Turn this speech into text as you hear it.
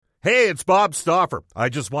Hey, it's Bob Stauffer. I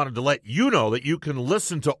just wanted to let you know that you can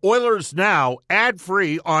listen to Oilers Now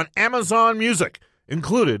ad-free on Amazon Music,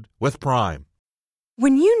 included with Prime.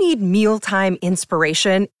 When you need mealtime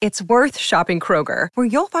inspiration, it's worth shopping Kroger, where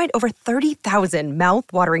you'll find over 30,000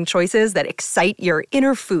 mouth-watering choices that excite your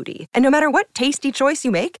inner foodie. And no matter what tasty choice you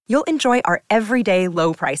make, you'll enjoy our everyday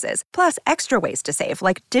low prices, plus extra ways to save,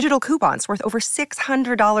 like digital coupons worth over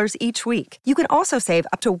 $600 each week. You can also save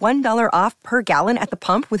up to $1 off per gallon at the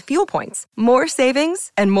pump with fuel points. More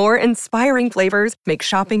savings and more inspiring flavors make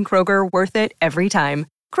shopping Kroger worth it every time.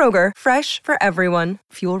 Kroger, fresh for everyone.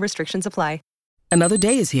 Fuel restrictions apply. Another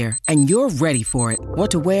day is here, and you're ready for it.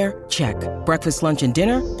 What to wear? Check. Breakfast, lunch, and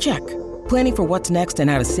dinner? Check. Planning for what's next and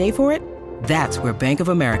how to save for it? That's where Bank of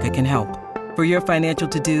America can help. For your financial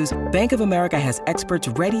to-dos, Bank of America has experts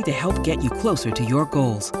ready to help get you closer to your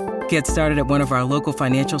goals. Get started at one of our local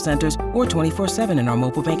financial centers or 24/7 in our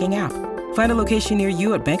mobile banking app. Find a location near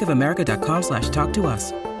you at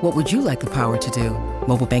bankofamerica.com/talktous. What would you like the power to do?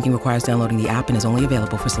 Mobile banking requires downloading the app and is only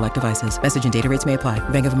available for select devices. Message and data rates may apply.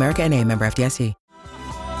 Bank of America N.A., member FDIC.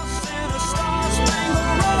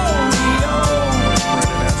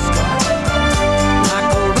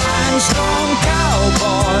 Like a rhinestone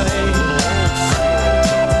cowboy,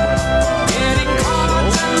 getting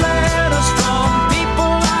cards and letters from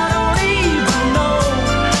people I don't even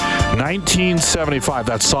know. 1975,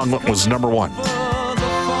 that song was number one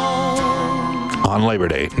on Labor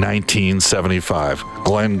Day, 1975.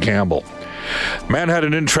 Glenn Campbell. Man had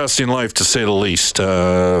an interesting life, to say the least.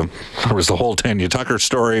 There was the whole Tanya Tucker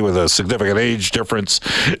story with a significant age difference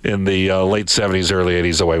in the late 70s, early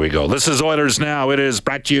 80s. Away we go. This is Oilers Now. It is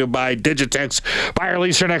brought to you by Digitex. Buy or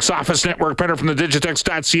lease your next office network printer from the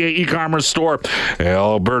Digitex.ca e-commerce store.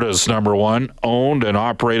 Alberta's number one owned and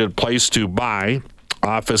operated place to buy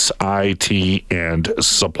office, IT, and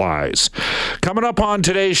supplies. Coming up on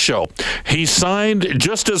today's show, he signed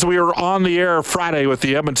just as we were on the air Friday with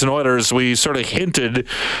the Edmonton Oilers. We sort of hinted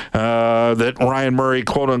that Ryan Murray,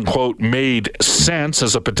 quote-unquote, made sense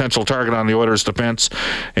as a potential target on the Oilers' defense.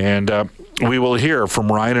 And we will hear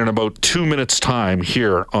from Ryan in about 2 minutes' time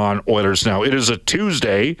here on Oilers Now. It is a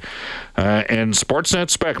Tuesday, and Sportsnet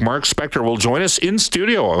Spec, Mark Spector, will join us in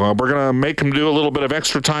studio. We're going to make him do a little bit of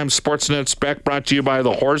extra time. Sportsnet Spec brought to you by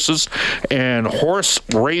the Horses and Horse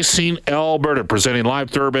Racing Alberta, presenting live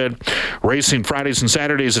thoroughbred racing Fridays and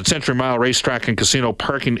Saturdays at Century Mile Racetrack and Casino.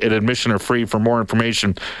 Parking and admission are free. For more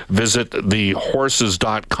information, visit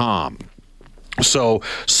thehorses.com. So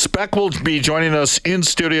Spec will be joining us in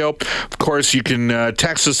studio. Of course, you can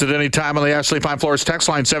text us at any time on the Ashley Fine Floors text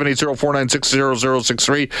line,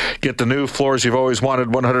 780-496-0063. Get the new floors you've always wanted,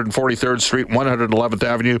 143rd Street, 111th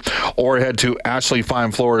Avenue, or head to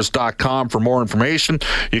ashleyfinefloors.com for more information.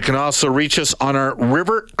 You can also reach us on our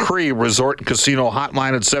River Cree Resort and Casino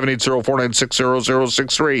hotline at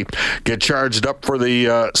 780-496-0063. Get charged up for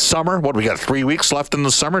the summer. What, we got 3 weeks left in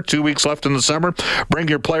the summer, 2 weeks left in the summer? Bring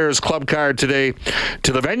your Players Club card today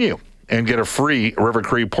to the venue and get a free River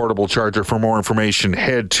Cree portable charger. For more information,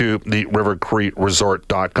 head to the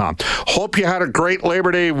rivercreeresort.com. Hope you had a great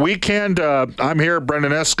Labor Day weekend. I'm here,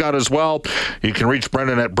 Brendan Escott as well. You can reach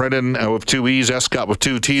Brendan at Brendan with 2 E's, Escott with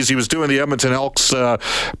 2 T's. He was doing the Edmonton Elks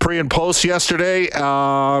pre and post yesterday.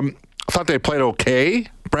 I thought they played okay,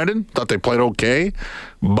 Brendan. Thought they played okay,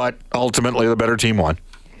 but ultimately the better team won.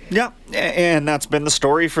 Yeah, and that's been the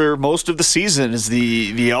story for most of the season, is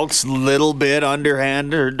the Elks little bit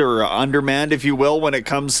underhanded or undermanned, if you will, when it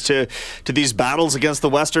comes to these battles against the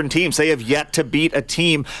Western teams. They have yet to beat a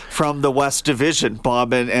team from the West Division,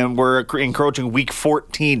 Bob, and we're encroaching week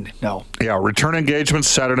 14 now. Yeah, return engagement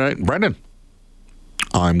Saturday night. Brendan,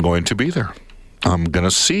 I'm going to be there. I'm going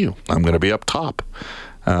to see you. I'm going to be up top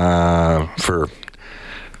for...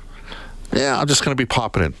 Yeah, I'm just going to be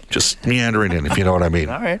popping in, just meandering in, if you know what I mean.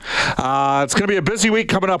 All right. It's going to be a busy week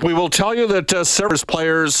coming up. We will tell you that several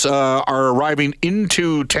players are arriving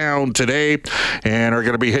into town today and are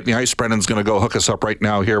going to be hitting the ice. Brendan's going to go hook us up right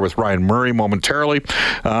now here with Ryan Murray momentarily.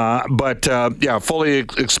 Fully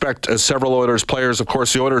expect several Oilers players. Of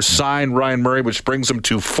course, the Oilers signed Ryan Murray, which brings them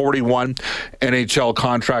to 41 NHL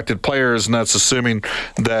contracted players, and that's assuming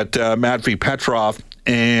that Matvei Petrov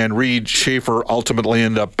and Reed Schaefer ultimately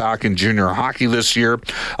end up back in junior hockey this year.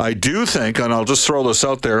 I do think, and I'll just throw this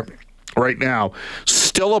out there right now,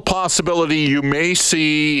 still a possibility you may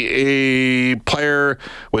see a player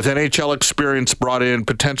with NHL experience brought in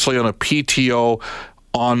potentially on a PTO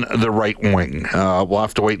on the right wing. We'll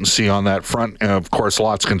have to wait and see on that front. Of course,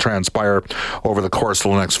 lots can transpire over the course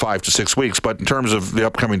of the next 5 to 6 weeks. But in terms of the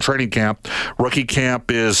upcoming training camp, rookie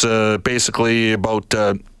camp is basically about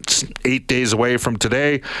 8 days away from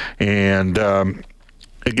today. And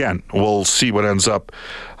again, we'll see what ends up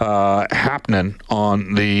happening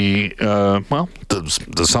on the,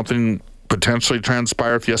 does something potentially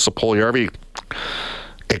transpire with Jesse Puljujärvi?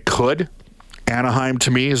 It could. Anaheim,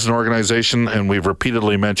 to me, is an organization, and we've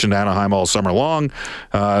repeatedly mentioned Anaheim all summer long.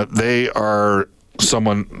 They are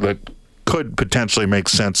someone that could potentially make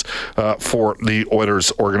sense for the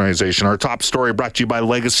Oilers organization. Our top story brought to you by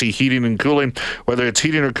Legacy Heating and Cooling. Whether it's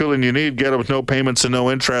heating or cooling you need, get it with no payments and no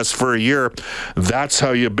interest for a year. That's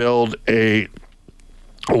how you build a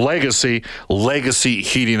legacy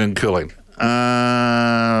Heating and Cooling. Where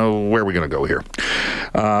are we going to go here?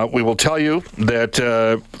 We will tell you that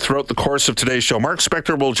throughout the course of today's show, Mark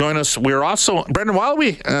Spector will join us. We're also, Brendan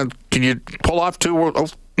Wiley, can you pull off two? Oh,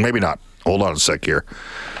 maybe not. Hold on a sec here.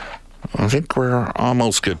 I think we're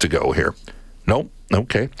almost good to go here. Nope.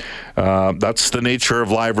 Okay. That's the nature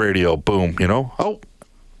of live radio. Boom. Oh,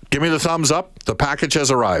 give me the thumbs up. The package has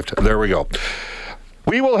arrived. There we go.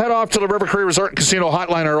 We will head off to the River Cree Resort Casino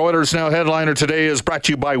Hotline. Our Oilers Now headliner today is brought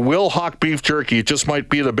to you by Wilhauk Beef Jerky. It just might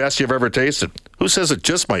be the best you've ever tasted. Who says it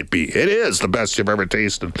just might be? It is the best you've ever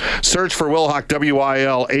tasted. Search for Wilhauk,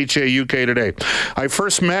 Wilhauk today. I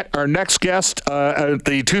first met our next guest at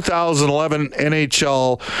the 2011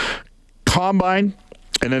 NHL Combine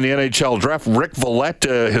and then the NHL draft. Rick Vallette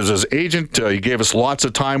is his agent. He gave us lots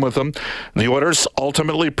of time with him. The Oilers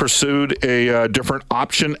ultimately pursued a different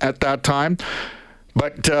option at that time.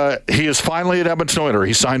 But he is finally at Edmonton Oilers.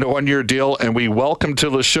 He signed a one-year deal, and we welcome to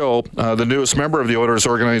the show the newest member of the Oilers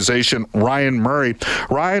organization, Ryan Murray.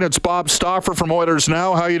 Ryan, it's Bob Stauffer from Oilers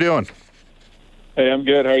Now. How you doing? Hey, I'm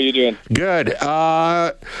good. How are you doing? Good.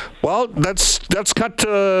 Well, let's cut to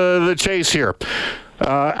the chase here.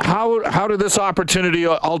 How did this opportunity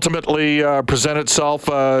ultimately present itself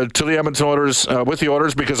to the Edmonton Oilers with the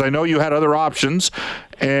Oilers? Because I know you had other options,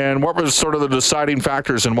 and what was sort of the deciding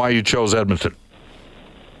factors in why you chose Edmonton?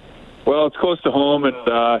 Well, it's close to home, and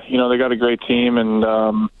they got a great team, and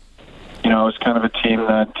it's kind of a team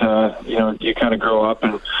that you kind of grow up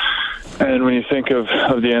and when you think of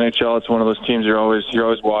the NHL, it's one of those teams you're always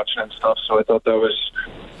watching and stuff. So I thought that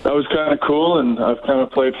was kind of cool, and I've kind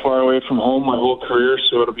of played far away from home my whole career,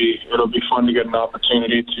 so it'll be fun to get an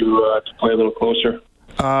opportunity to play a little closer.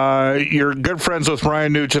 You're good friends with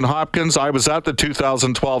Ryan Nugent-Hopkins. I was at the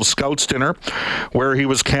 2012 Scouts Dinner where he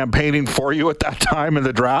was campaigning for you at that time in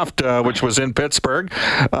the draft, which was in Pittsburgh.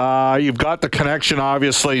 You've got the connection,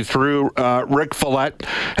 obviously, through Rick Vallette.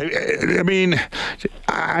 I mean,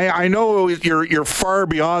 I know you're far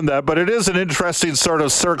beyond that, but it is an interesting sort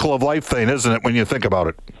of circle of life thing, isn't it, when you think about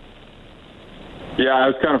it? Yeah, it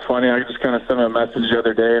was kind of funny. I just kind of sent him a message the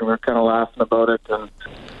other day, and we were kind of laughing about it. And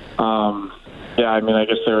yeah, I mean, I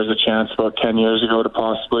guess there was a chance about 10 years ago to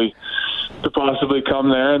possibly come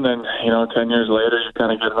there, and then 10 years later, you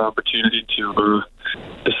kind of get an opportunity to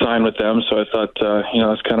sign with them. So I thought,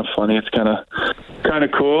 it's kind of funny. It's kind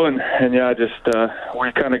of cool, and yeah, just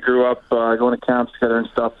we kind of grew up going to camps together and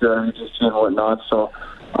stuff, and whatnot. So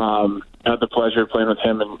I had the pleasure of playing with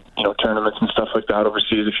him in tournaments and stuff like that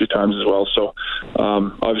overseas a few times as well. So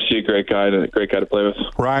obviously a great guy to play with.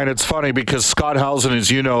 Ryan, it's funny because Scott Housen,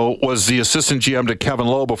 as you know, was the assistant GM to Kevin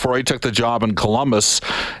Lowe before he took the job in Columbus,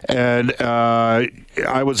 and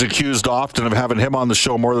I was accused often of having him on the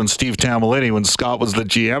show more than Steve Tamolini when Scott was the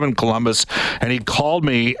GM in Columbus, and he called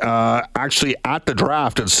me actually at the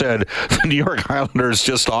draft and said the New York Islanders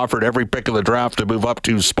just offered every pick of the draft to move up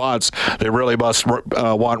 2 spots. They really must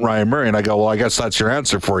want Ryan Murray. And I go, well, I guess that's your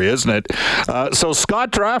answer for you, isn't it? So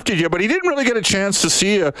Scott drafted you, but he didn't really get a chance to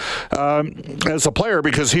see you as a player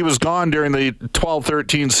because he was gone during the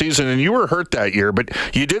 12-13 season, and you were hurt that year. But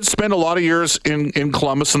you did spend a lot of years in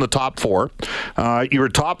Columbus in the top 4. You were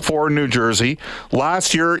top 4 in New Jersey.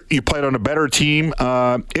 Last year, you played on a better team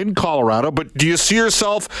in Colorado. But do you see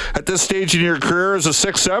yourself at this stage in your career as a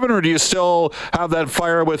 6-7, or do you still have that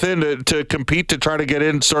fire within to compete to try to get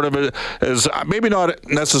in sort of as maybe not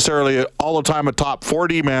necessarily all the time a top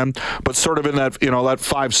 40 man, but sort of in that, that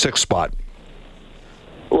 5-6 spot?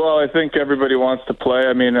 Well, I think everybody wants to play.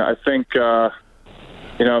 I mean, I think,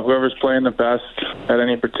 whoever's playing the best at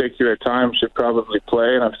any particular time should probably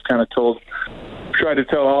play. And I've kind of tried to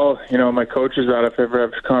tell all, my coaches that if I ever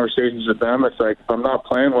have conversations with them, it's like, if I'm not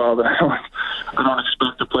playing well, then I don't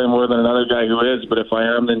expect to play more than another guy who is. But if I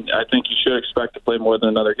am, then I think you should expect to play more than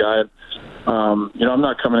another guy. I'm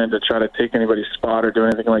not coming in to try to take anybody's spot or do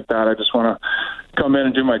anything like that. I just want to come in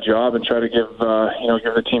and do my job and try to give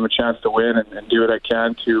the team a chance to win and do what I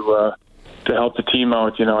can to help the team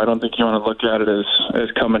out. I don't think you want to look at it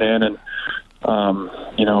as coming in and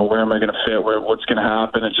where am I going to fit? What's going to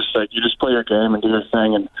happen? It's just like you just play your game and do your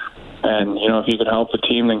thing, and And, you know, if you can help the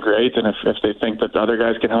team, then great. And if they think that the other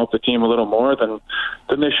guys can help the team a little more, then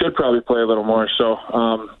they should probably play a little more. So,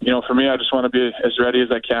 you know, for me, I just want to be as ready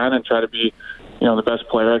as I can and try to be, you know, the best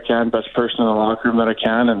player I can, best person in the locker room that I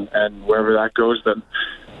can. And wherever that goes, then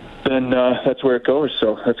that's where it goes.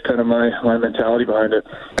 So that's kind of my mentality behind it.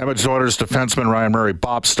 Edmonton Oilers defenseman Ryan Murray.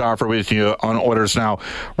 Bob Stauffer with you on Oilers Now.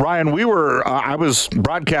 Ryan, I was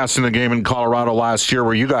broadcasting the game in Colorado last year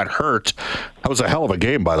where you got hurt. That was a hell of a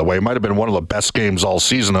game, by the way. It might have been one of the best games all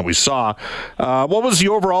season that we saw. What was the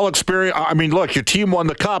overall experience? I mean, look, your team won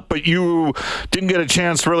the cup, but you didn't get a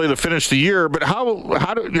chance really to finish the year. But how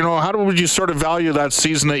would you sort of value that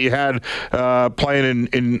season that you had playing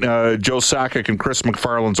in Joe Sakic and Chris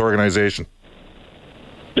McFarland's organization?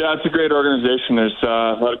 Yeah, it's a great organization. There's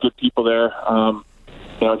a lot of good people there.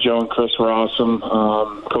 You know, Joe and Chris were awesome.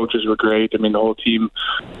 Coaches were great. I mean, the whole team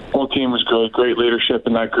was great. Great leadership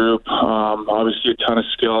in that group. Obviously, a ton of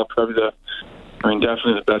skill. Definitely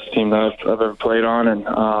the best team that I've ever played on. And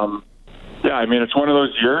yeah, I mean, it's one of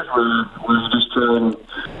those years where you just try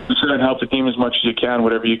and help the team as much as you can,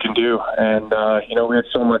 whatever you can do. And you know, we had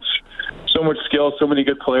so much skill, so many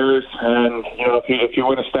good players. And you know, if you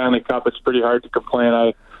win a Stanley Cup, it's pretty hard to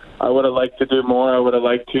complain. I would have liked to do more. I would have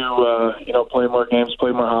liked to, you know, play more games,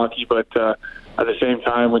 play more hockey. But at the same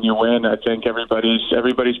time, when you win, I think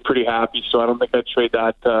everybody's pretty happy. So I don't think I'd trade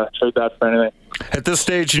that for anything. At this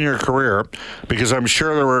stage in your career, because I'm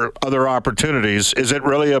sure there were other opportunities, is it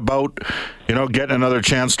really about, you know, getting another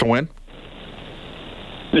chance to win?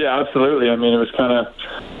 Yeah, absolutely. I mean, it was kind of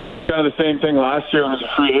the same thing last year when I was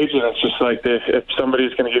a free agent. It's just like if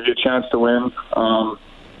somebody's going to give you a chance to win,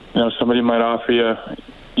 you know, somebody might offer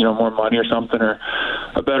you know, more money or something, or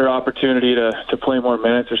a better opportunity to play more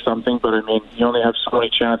minutes or something. But I mean, you only have so many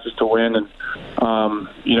chances to win. And,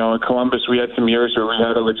 you know, in Columbus, we had some years where we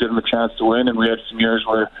had a legitimate chance to win, and we had some years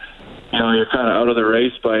where, you know, you're kind of out of the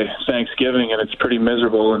race by Thanksgiving, and it's pretty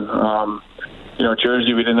miserable. And, you know,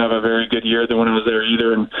 Jersey, we didn't have a very good year when I was there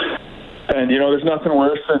either. And you know, there's nothing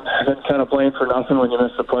worse than kind of playing for nothing when you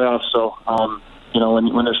miss the playoffs. So, you know,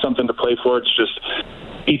 when there's something to play for, it's just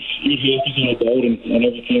each is about and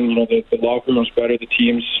everything. You know, the locker room's better, the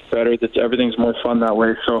team's better, everything's more fun that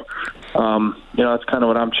way. So, you know, that's kind of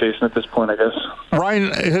what I'm chasing at this point, I guess.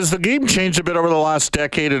 Ryan, has the game changed a bit over the last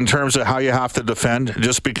decade in terms of how you have to defend?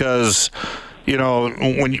 Just because, you know,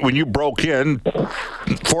 when you broke in,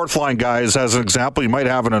 fourth line guys, as an example, you might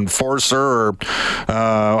have an enforcer or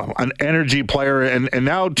an energy player, and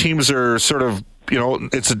now teams are sort of, you know,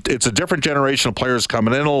 it's a different generation of players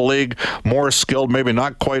coming in the league, more skilled, maybe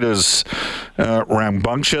not quite as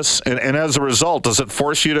rambunctious, and as a result, does it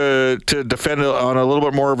force you to defend on a little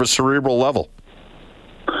bit more of a cerebral level?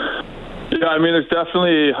 Yeah, I mean,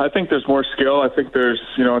 I think there's more skill. I think there's,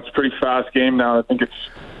 you know, it's a pretty fast game now. I think it's,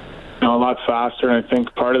 you know, a lot faster, and I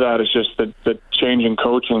think part of that is just the change in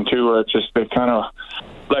coaching too, where it's just they kind of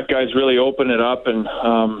let guys really open it up and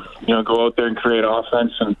you know, go out there and create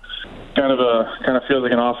offense, and kind of feels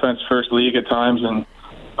like an offense first league at times. And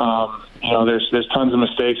you know, there's tons of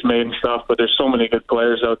mistakes made and stuff, but there's so many good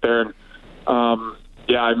players out there. And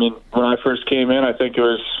yeah, I mean, when I first came in, I think it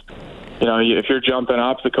was, you know, if you're jumping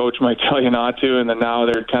up, the coach might tell you not to, and then now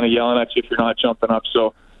they're kind of yelling at you if you're not jumping up.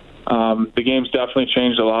 So the game's definitely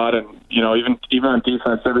changed a lot, and you know, even on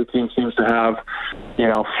defense, every team seems to have, you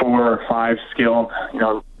know, 4 or 5 skilled, you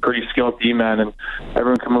know, pretty skilled D-men, and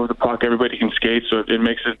everyone can move the puck, everybody can skate, so it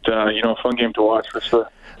makes it you know, a fun game to watch for sure.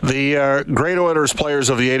 The great Oilers players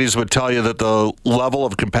of the 80s would tell you that the level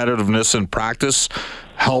of competitiveness in practice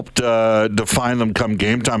helped define them come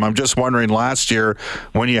game time. I'm just wondering, last year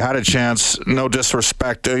when you had a chance, no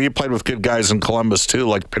disrespect, you played with good guys in Columbus too,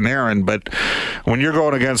 like Panarin, but when you're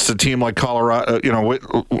going against a team like Colorado, you know,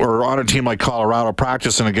 or on a team like Colorado,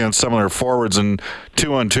 practicing against some of their forwards in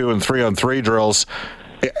 2-on-2 and 3-on-3 drills,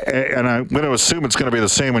 and I'm going to assume it's going to be the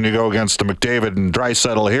same when you go against the McDavid and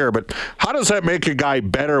Draisaitl here, but how does that make a guy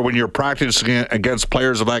better when you're practicing against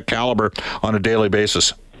players of that caliber on a daily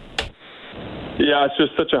basis? Yeah, it's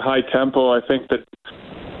just such a high tempo. I think that,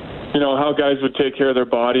 you know, how guys would take care of their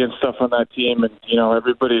body and stuff on that team, and you know,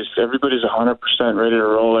 everybody's 100% ready to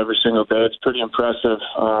roll every single day. It's pretty impressive.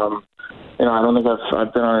 You know, I don't think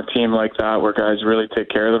I've been on a team like that where guys really take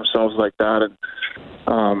care of themselves like that, and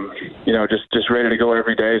you know, just ready to go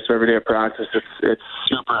every day. So every day of practice, it's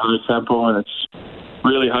super high tempo and it's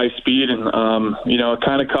really high speed. And you know, it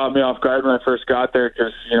kind of caught me off guard when I first got there,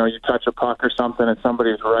 because you know, you touch a puck or something and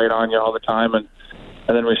somebody's right on you all the time, and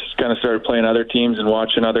then we kind of started playing other teams and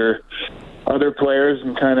watching other players,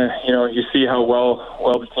 and kind of, you know, you see how well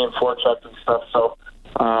the team forechecked and stuff. So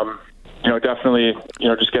definitely,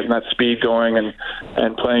 just getting that speed going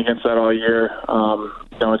and playing against that all year.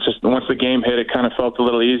 It's just once the game hit, it kind of felt a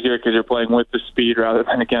little easier because you're playing with the speed rather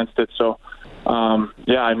than against it. So,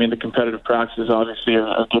 the competitive practices obviously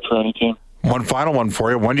are good for any team. One final one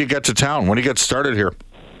for you. When do you get to town? When do you get started here?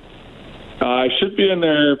 I should be in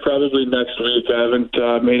there probably next week. I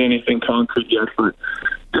haven't made anything concrete yet, but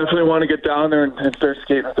definitely want to get down there and start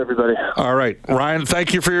skating with everybody. All right. Ryan,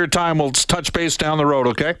 thank you for your time. We'll touch base down the road,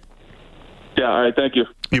 okay? Yeah, all right. Thank you.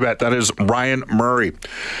 You bet. That is Ryan Murray.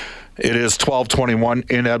 It is 12:21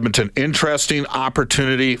 in Edmonton. Interesting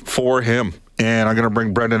opportunity for him. And I'm going to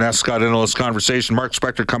bring Brendan Escott into this conversation. Mark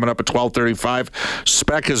Spector coming up at 12:35.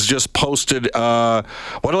 Spec has just posted,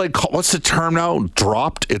 what do they call, what's the term now?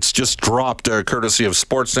 Dropped? It's just dropped, courtesy of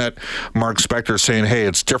Sportsnet. Mark Spector saying, hey,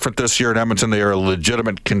 it's different this year in Edmonton. They are a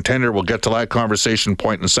legitimate contender. We'll get to that conversation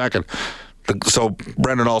point in a second. So,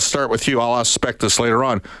 Brendan, I'll start with you. I'll ask Spec this later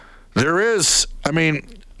on. There's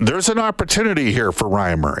an opportunity here for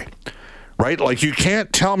Ryan Murray, right? Like, you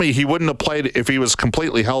can't tell me he wouldn't have played if he was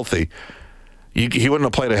completely healthy. He wouldn't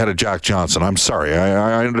have played ahead of Jack Johnson. I'm sorry.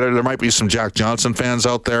 There might be some Jack Johnson fans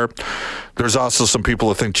out there. There's also some people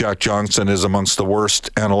who think Jack Johnson is amongst the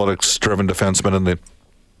worst analytics-driven defensemen in the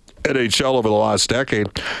NHL over the last decade.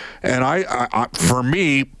 And I for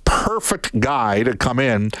me, perfect guy to come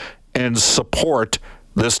in and support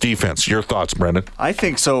this defense. Your thoughts, Brendan? I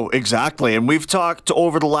think so, exactly. And we've talked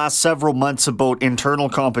over the last several months about internal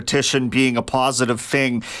competition being a positive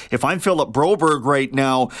thing. If I'm Philip Broberg right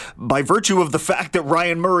now, by virtue of the fact that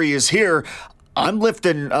Ryan Murray is here, I'm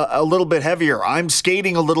lifting a little bit heavier. I'm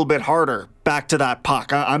skating a little bit harder back to that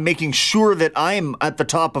puck. I'm making sure that I'm at the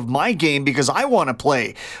top of my game because I want to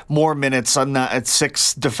play more minutes on that at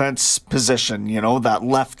 6 defense position, that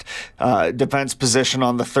left defense position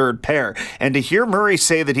on the third pair. And to hear Murray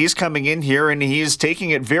say that he's coming in here and he's taking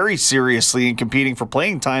it very seriously and competing for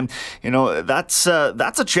playing time, that's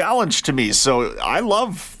a challenge to me. So I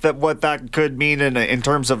love that what that could mean in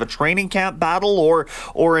terms of a training camp battle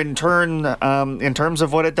or in terms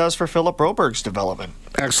of what it does for Philip Broberg's development.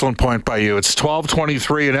 Excellent point by you. It's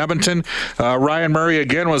 12:23 in Edmonton. Ryan Murray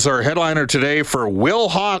again was our headliner today for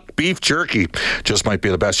Wilhauk Beef Jerky. Just might be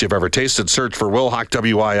the best you've ever tasted. Search for Wilhauk,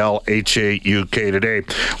 Wilhauk today.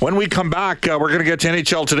 When we come back, we're going to get to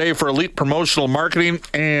NHL Today for Elite Promotional Marketing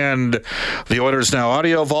and the Oilers Now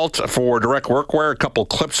Audio Vault for Direct Workwear. A couple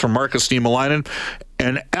clips from Marcus Niemelainen.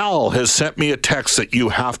 And Al has sent me a text that you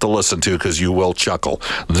have to listen to because you will chuckle.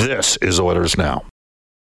 This is Oilers Now.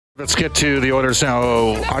 Let's get to the Oilers Now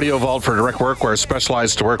Audio Vault for Direct Workwear,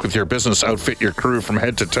 specialized to work with your business, outfit your crew from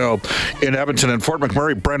head to toe. In Edmonton and Fort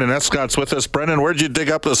McMurray, Brendan Escott's with us. Brendan, where'd you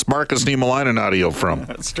dig up this Marcus Niemelainen audio from?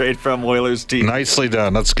 Straight from Oilers TV. Nicely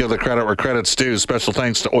done. Let's give the credit where credit's due. Special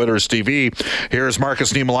thanks to Oilers TV. Here's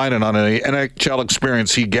Marcus Niemelainen on an NHL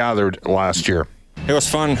experience he gathered last year. It was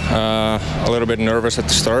fun. A little bit nervous at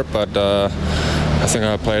the start, but I think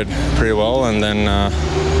I played pretty well, and then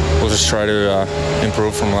we'll just try to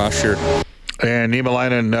improve from last year. And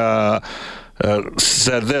Niemelainen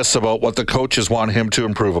said this about what the coaches want him to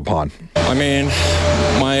improve upon. I mean,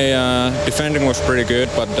 my defending was pretty good,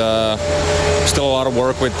 but still a lot of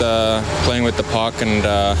work with playing with the puck and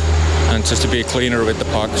just to be cleaner with the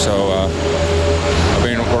puck. So I've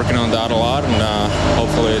been working on that a lot, and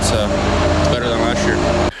hopefully it's better than last year.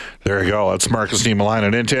 There you go. That's Marcus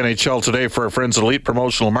Niemelainen. Into NHL Today for our friends at Elite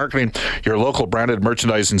Promotional Marketing, your local branded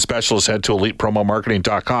merchandising specialist. Head to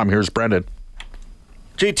elitepromomarketing.com. Here's Brendan.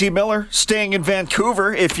 JT Miller staying in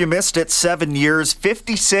Vancouver. If you missed it, 7 years,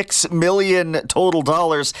 $56 million total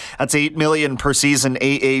dollars. That's $8 million per season.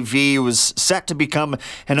 AAV was set to become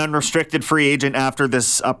an unrestricted free agent after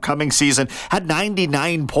this upcoming season. Had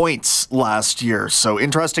 99 points last year. So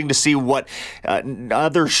interesting to see what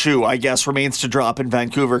other shoe, I guess, remains to drop in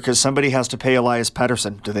Vancouver because somebody has to pay Elias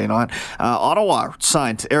Pettersson, do they not? Ottawa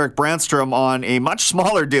signed Eric Brandstrom on a much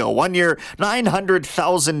smaller deal. 1 year,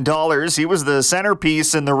 $900,000. He was the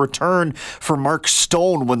centerpiece in the return for Mark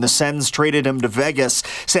Stone when the Sens traded him to Vegas.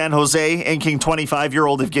 San Jose inking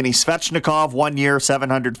 25-year-old Evgeny Svechnikov, 1 year,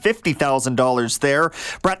 $750,000 there.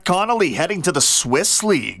 Brett Connolly heading to the Swiss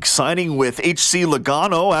League, signing with HC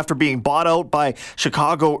Lugano after being bought out by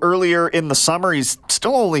Chicago earlier in the summer. He's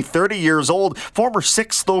still only 30 years old, former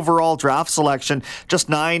 6th overall draft selection. Just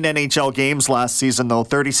 9 NHL games last season, though,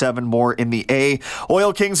 37 more in the A.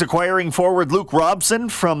 Oil Kings acquiring forward Luke Robson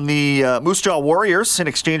from the Moose Jaw Warriors in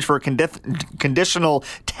exchange for a conditional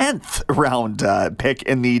 10th round pick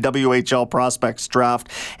in the WHL Prospects draft.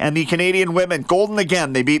 And the Canadian women, golden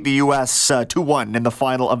again. They beat the U.S. 2-1 in the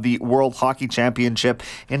final of the World Hockey Championship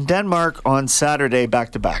in Denmark on Saturday,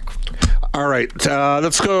 back-to-back. All right,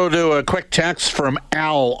 let's go to a quick text from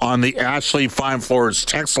Al on the Ashley Fine Floors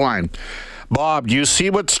text line. Bob, you see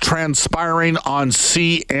what's transpiring on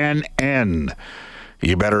CNN?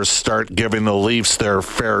 You better start giving the Leafs their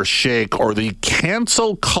fair shake, or the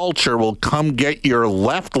cancel culture will come get your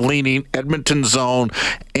left-leaning, Edmonton zone,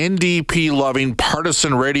 NDP-loving,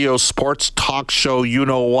 partisan radio sports talk show, you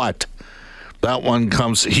know what. That one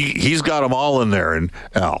comes, he's got them all in there, and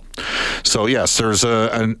Al. So, yes, there's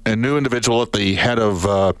a new individual at the head of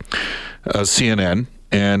CNN,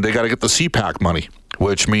 and they got to get the CPAC money,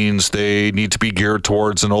 which means they need to be geared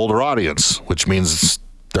towards an older audience, which means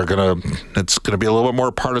it's gonna be a little bit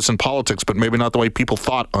more partisan politics, but maybe not the way people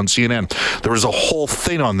thought on CNN. There was a whole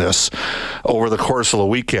thing on this over the course of the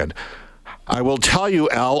weekend. I will tell you,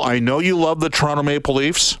 Al, I know you love the Toronto Maple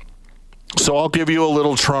Leafs, so I'll give you a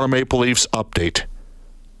little Toronto Maple Leafs update.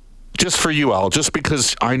 Just for you, Al, just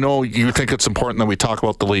because I know you think it's important that we talk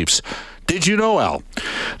about the Leafs. Did you know, Al,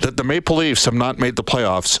 that the Maple Leafs have not made the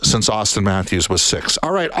playoffs since Austin Matthews was 6?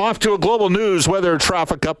 All right, off to a global news weather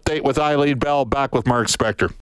traffic update with Eileen Bell. Back with Mark Spector.